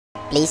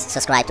Please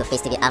subscribe to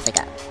Face TV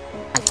Africa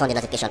and turn the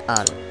notification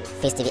on.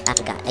 Face TV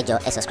Africa, ẹ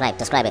jọ̀ọ́, subscribe,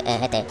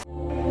 hete.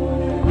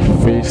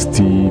 Face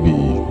TV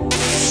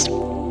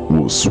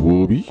was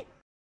Swoby.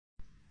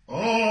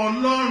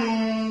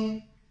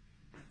 Ọlọ́run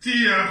tí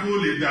a kò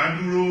lè dá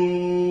dúró,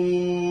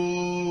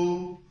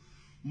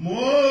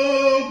 mo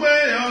gbé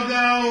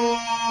ọ̀gá o.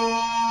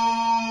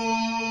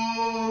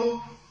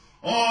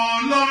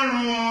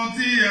 Ọlọ́run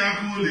tí a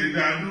kò lè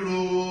dá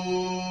dúró,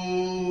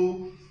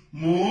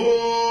 mo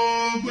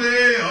gbé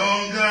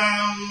ọ̀gá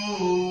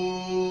o.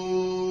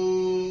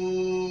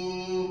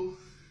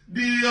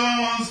 The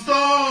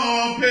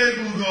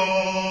unstoppable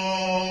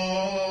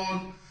God,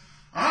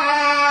 I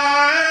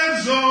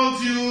exalt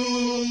you.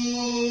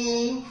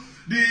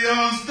 The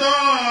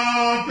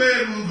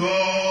unstoppable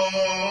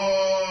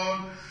God,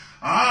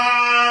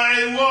 I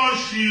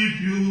worship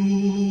you.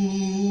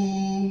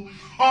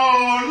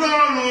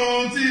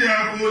 Ọlọ́run tí a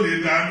kò lè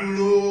dá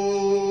dúró,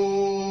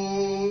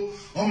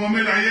 ọmọ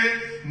Melaye,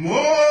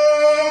 mo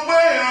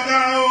gbé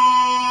ọ̀gá o.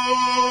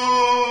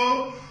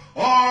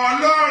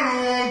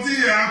 Ọlọ́run tí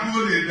a kò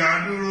lè dá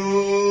dúró,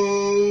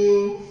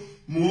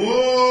 mo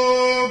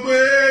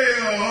gbé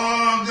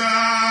ọ̀gá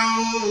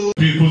o.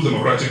 People's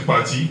Democratic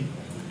Party,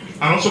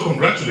 and also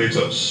congratulate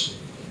us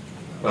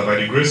that by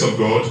the grace of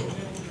God,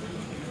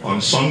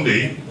 on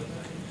Sunday,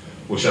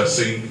 we shall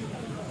sing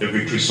a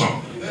victory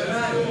song.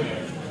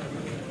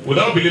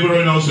 Without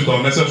belaboring us with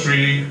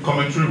unnecessary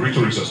commentary,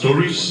 rhetorics, or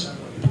stories,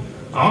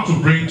 I want to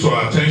bring to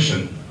our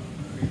attention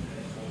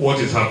what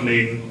is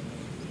happening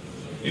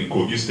in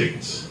Kogi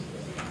State.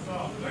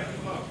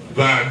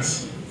 That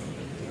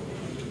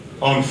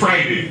on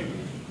Friday,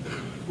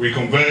 we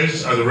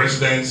converged at the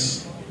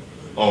residence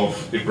of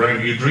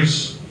Ibrahim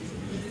Idris,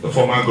 the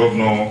former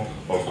governor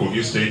of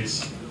Kogi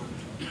State,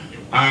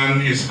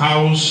 and his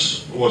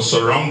house was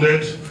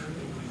surrounded.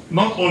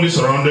 Not only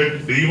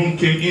surrounded, they even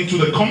came into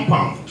the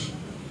compound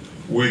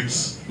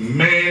with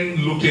men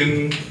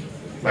looking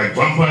like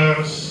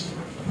vampires,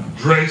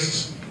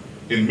 dressed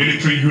in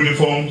military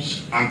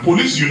uniforms and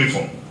police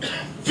uniform,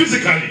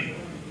 physically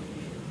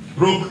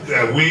broke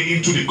their way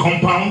into the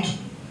compound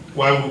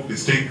while the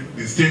state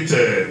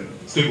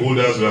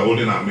stakeholders were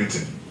holding our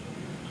meeting.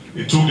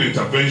 It took the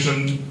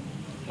intervention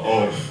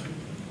of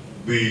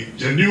the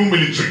genuine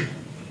military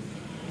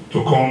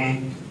to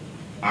come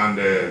and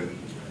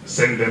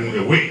send them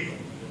away.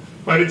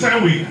 By the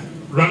time we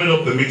rounded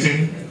up the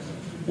meeting,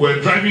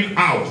 we're driving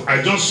out.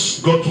 I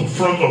just got to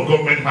front of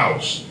government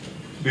house.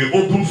 They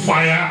opened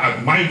fire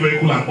at my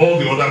vehicle and all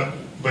the other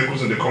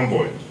vehicles in the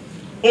convoy.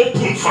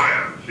 Open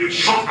fire. They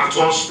shot at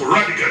us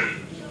sporadically.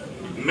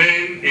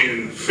 Men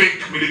in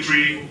fake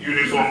military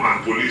uniform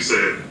and police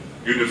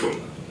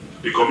uniform.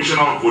 The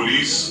commissioner of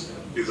police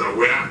is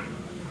aware.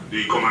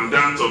 The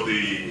commandant of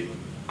the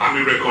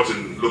army records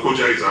in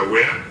Lokoja is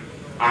aware.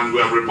 And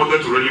we have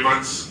reported to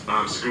relevant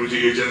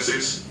security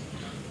agencies.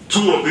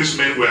 2 of these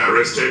men were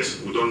arrested.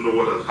 We don't know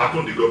what has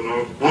happened. The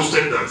governor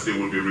boasted that they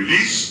will be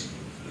released.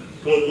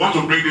 But we want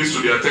to bring this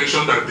to the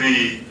attention that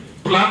the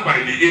plan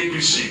by the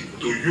APC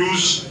to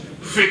use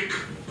fake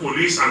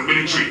police and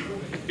military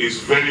is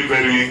very,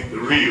 very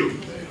real.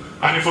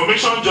 And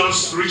information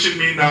just reaching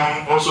me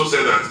now also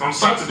said that on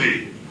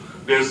Saturday,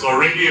 there's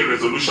already a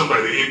resolution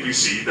by the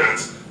APC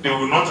that they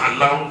will not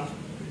allow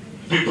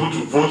people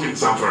to vote in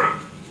Zamfara.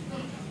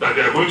 That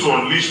they are going to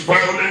unleash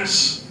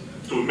violence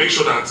to make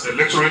sure that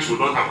electorates will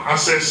not have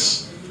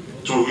access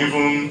to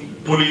even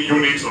polling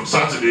units on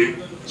Saturday.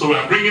 So we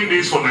are bringing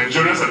this for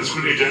Nigerians and the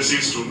security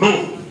agencies to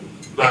know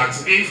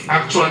that if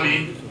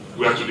actually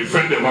we are to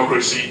defend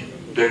democracy,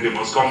 then they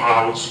must come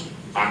out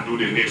and do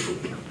the needful.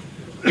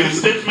 The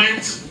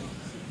statement,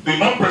 the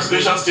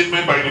non-presidential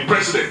statement by the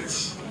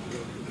president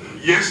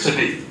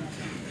yesterday,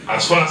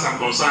 as far as I'm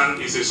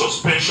concerned, is a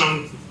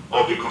suspension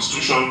of the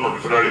Constitution of the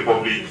Federal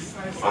Republic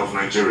of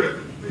Nigeria.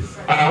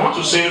 And I want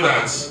to say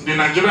that the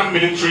Nigerian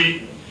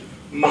military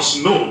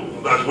must know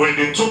that when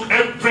they took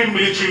every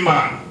military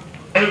man,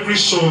 every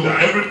soldier,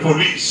 every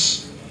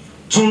police,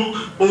 took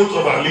oath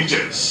of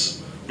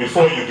allegiance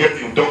before you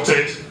get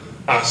inducted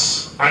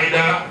as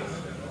either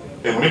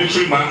a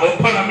military man or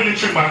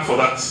paramilitary man for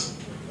that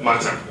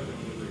matter.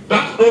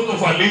 That oath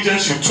of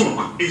allegiance you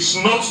took is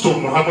not to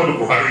Muhammadu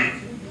Buhari.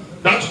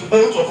 That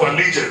oath of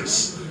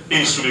allegiance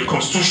is to the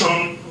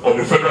Constitution of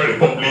the Federal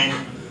Republic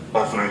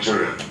of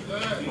Nigeria.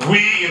 We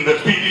in the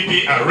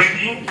PDP are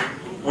ready.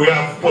 We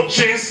have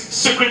purchased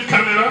secret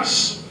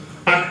cameras,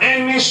 and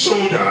any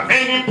soldier,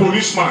 any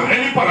policeman,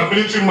 any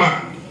paramilitary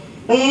man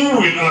who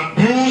will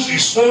abuse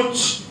his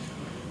oath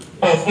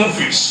of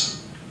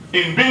office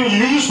in being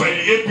used by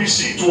the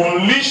APC to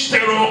unleash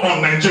terror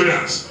on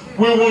Nigerians,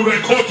 we will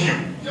record you.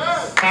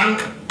 And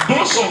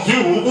those of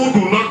you who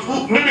do not,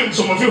 maybe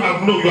some of you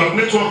have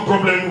network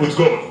problem with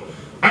God.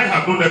 I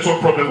have no network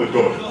problem with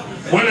God.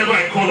 Whenever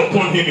I call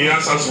upon him, he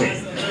answers me.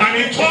 And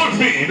he told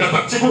me that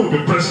Atiku will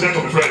be president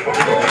of the Federal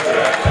Republic of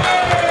Nigeria.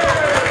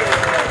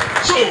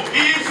 So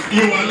if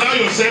you allow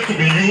yourself to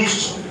be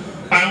used,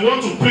 I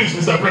want to please,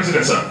 Mr.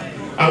 President, sir,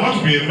 I want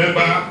to be a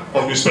member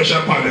of the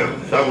special panel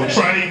that will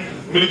try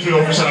military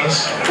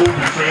officers who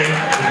betray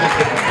the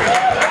country.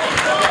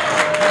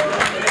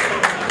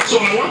 So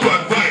I want to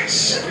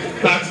advise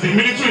that the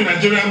military in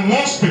Nigeria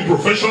must be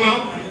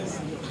professional,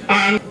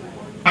 and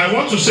I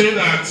want to say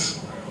that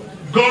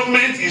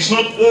government is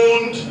not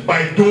owned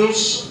by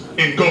those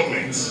in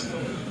government.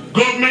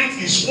 Government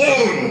is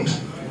owned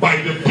by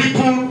the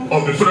people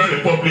of the Federal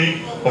Republic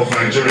of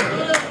Nigeria.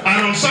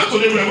 And on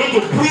Saturday, we are going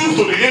to prove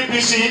to the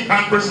APC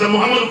and President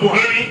Muhammadu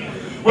Buhari,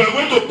 we are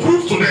going to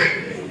prove to them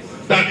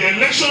that the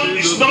election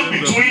is not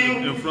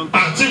between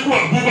Atiku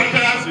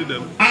Abubakar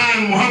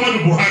and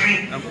Muhammadu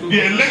Buhari.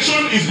 The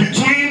election is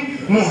between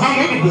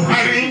Muhammadu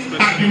Buhari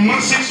and the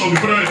masses of the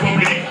Federal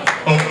Republic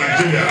of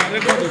Nigeria.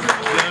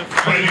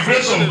 By the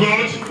grace of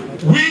God,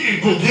 we in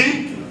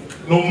Kogi,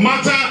 no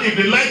matter if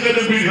they like let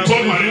them be the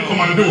 3rd Marine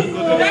Commando,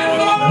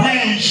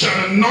 we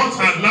shall not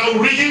allow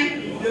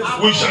rigging,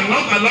 we shall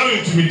not allow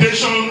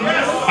intimidation,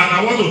 and I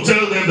want to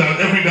tell them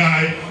that every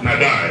die, na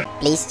die.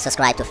 Please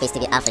subscribe to Face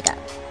TV Africa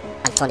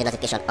and turn the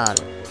notification on.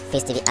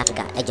 Face TV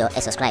Africa,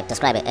 subscribe,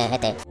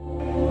 hete.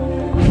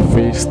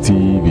 Face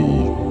TV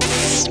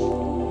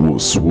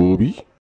was Swoby.